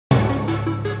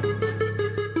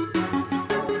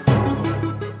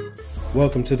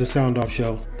Welcome to the Sound Off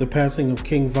Show. The passing of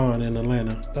King Von in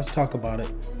Atlanta. Let's talk about it.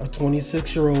 A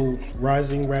 26-year-old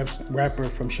rising rapper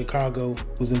from Chicago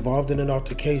was involved in an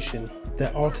altercation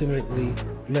that ultimately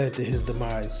led to his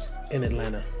demise in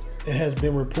Atlanta. It has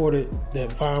been reported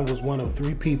that Von was one of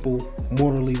 3 people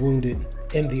mortally wounded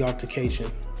in the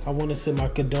altercation. I want to send my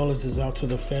condolences out to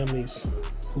the families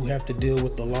who have to deal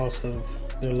with the loss of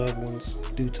their loved ones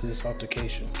due to this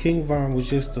altercation. King Von was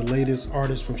just the latest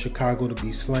artist from Chicago to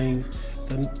be slain.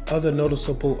 The other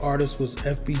noticeable artist was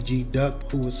FBG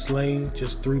Duck, who was slain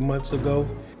just 3 months ago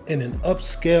in an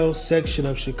upscale section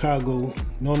of Chicago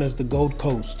known as the Gold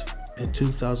Coast. In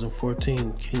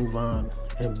 2014, King Von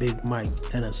and Big Mike,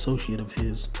 an associate of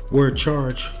his, were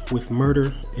charged with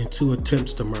murder and 2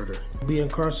 attempts to murder. Be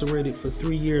incarcerated for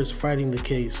 3 years fighting the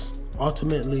case.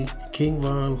 Ultimately, King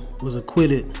Von was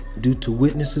acquitted due to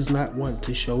witnesses not wanting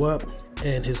to show up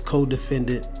and his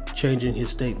co-defendant changing his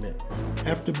statement.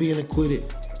 After being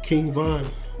acquitted, King Von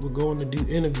would go on to do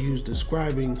interviews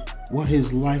describing what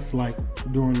his life like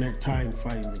during that time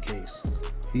fighting the case.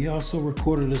 He also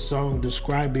recorded a song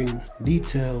describing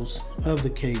details of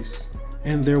the case,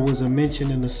 and there was a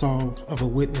mention in the song of a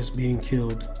witness being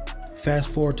killed. Fast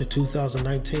forward to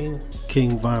 2019,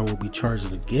 King Von will be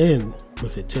charged again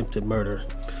with attempted murder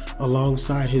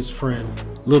alongside his friend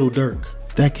Lil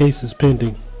Durk. That case is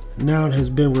pending. Now it has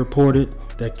been reported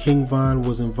that King Von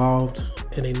was involved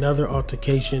in another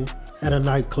altercation at a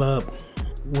nightclub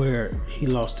where he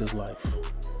lost his life.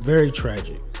 Very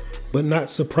tragic, but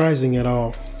not surprising at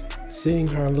all, seeing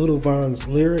how Lil Von's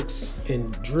lyrics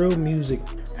and drill music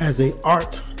as an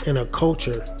art and a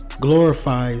culture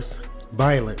glorifies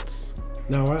violence.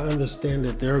 Now I understand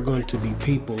that there are going to be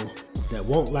people that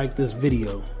won't like this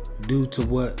video due to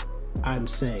what I'm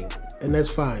saying, and that's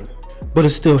fine, but it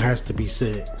still has to be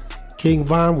said. King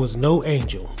Von was no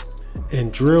angel,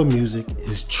 and drill music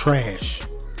is trash,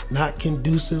 not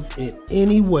conducive in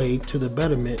any way to the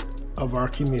betterment of our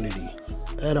community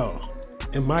at all.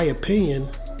 In my opinion,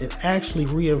 it actually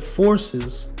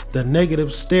reinforces the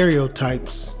negative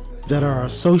stereotypes that are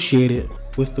associated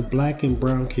with the black and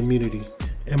brown community.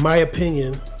 In my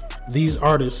opinion, these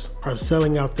artists are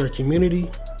selling out their community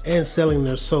and selling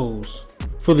their souls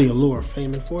for the allure of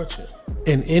fame and fortune.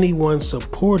 And anyone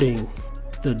supporting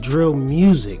the drill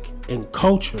music and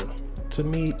culture, to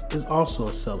me, is also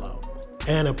a sellout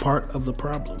and a part of the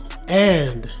problem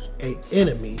and an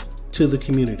enemy to the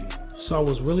community. So I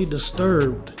was really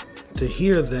disturbed to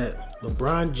hear that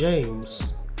Lebron James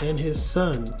and his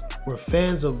son were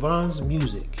fans of Von's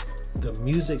music. The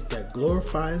music that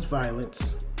glorifies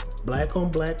violence, black on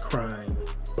black crime,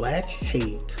 black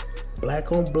hate,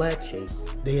 black on black hate.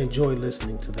 They enjoy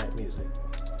listening to that music.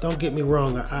 Don't get me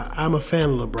wrong, I'm a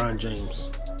fan of LeBron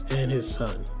James and his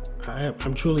son.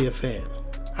 I'm truly a fan.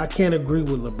 I can't agree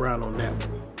with LeBron on that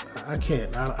one. I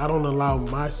can't. I don't allow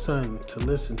my son to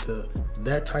listen to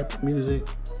that type of music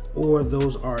or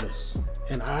those artists,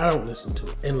 and I don't listen to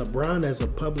it. And LeBron, as a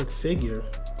public figure,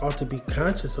 ought to be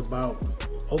conscious about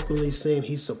openly saying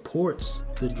he supports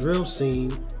the drill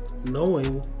scene,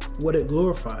 knowing what it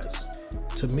glorifies.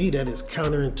 To me, that is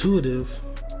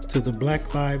counterintuitive to the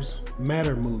Black Lives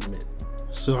Matter movement.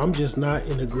 So I'm just not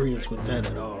in agreement with that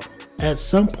at all. At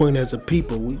some point as a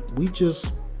people, we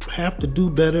just have to do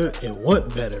better and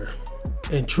want better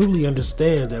and truly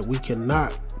understand that we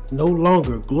cannot no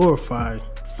longer glorify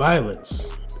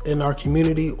violence in our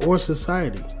community or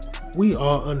society. We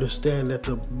all understand that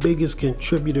the biggest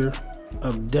contributor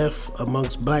of death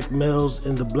amongst black males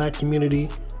in the black community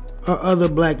are other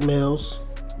black males,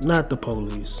 not the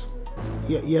police.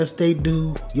 Yes, they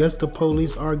do. Yes, the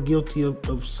police are guilty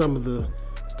of some of the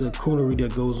coonery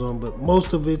that goes on, but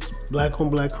most of it's black on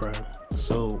black crime.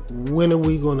 So when are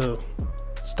we gonna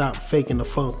stop faking the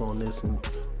funk on this and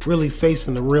really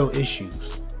facing the real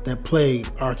issues that plague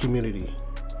our community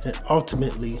and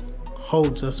ultimately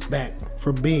holds us back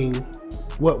from being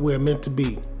what we're meant to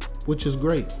be, which is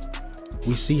great.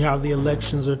 We see how the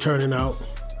elections are turning out.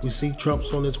 We see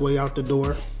Trump's on his way out the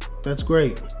door. That's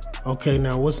great. Okay,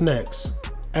 now what's next?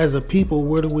 As a people,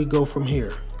 where do we go from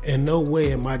here? In no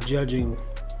way am I judging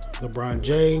LeBron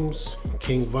James,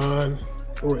 King Von,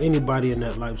 or anybody in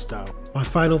that lifestyle. My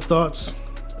final thoughts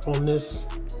on this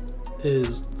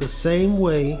is the same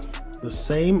way, the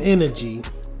same energy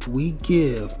we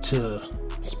give to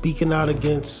speaking out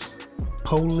against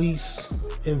police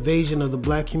invasion of the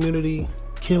black community,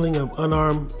 killing of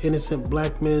unarmed innocent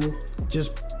black men,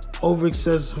 just over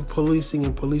excessive policing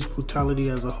and police brutality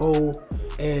as a whole,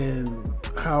 and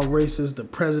how racist the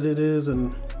president is,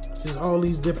 and just all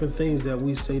these different things that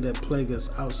we say that plague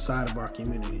us outside of our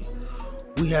community.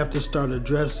 we have to start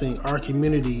addressing our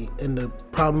community and the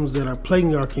problems that are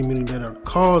plaguing our community that are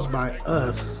caused by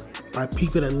us, by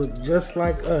people that look just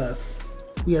like us.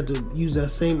 We have to use that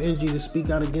same energy to speak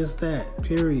out against that,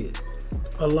 period.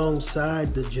 Alongside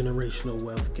the generational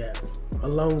wealth gap,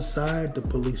 alongside the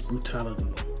police brutality,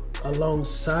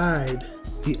 alongside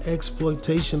the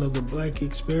exploitation of the black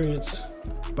experience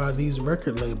by these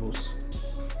record labels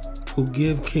who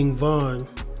give King Von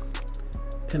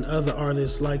and other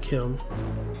artists like him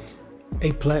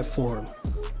a platform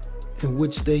in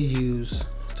which they use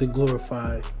to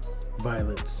glorify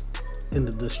violence and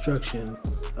the destruction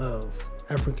of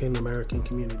African American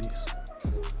communities.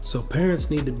 So parents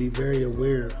need to be very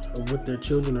aware of what their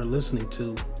children are listening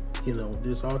to. You know,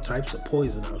 there's all types of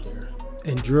poison out here,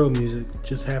 and drill music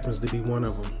just happens to be one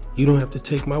of them. You don't have to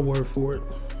take my word for it.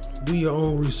 Do your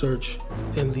own research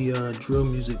in the drill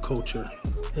music culture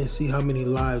and see how many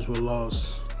lives were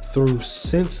lost through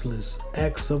senseless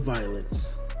acts of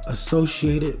violence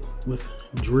associated with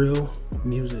drill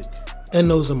music. And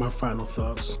those are my final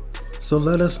thoughts. So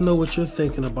let us know what you're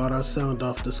thinking about our sound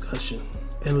off discussion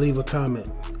and leave a comment.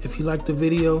 If you like the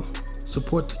video,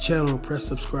 support the channel and press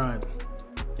subscribe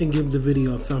and give the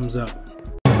video a thumbs up.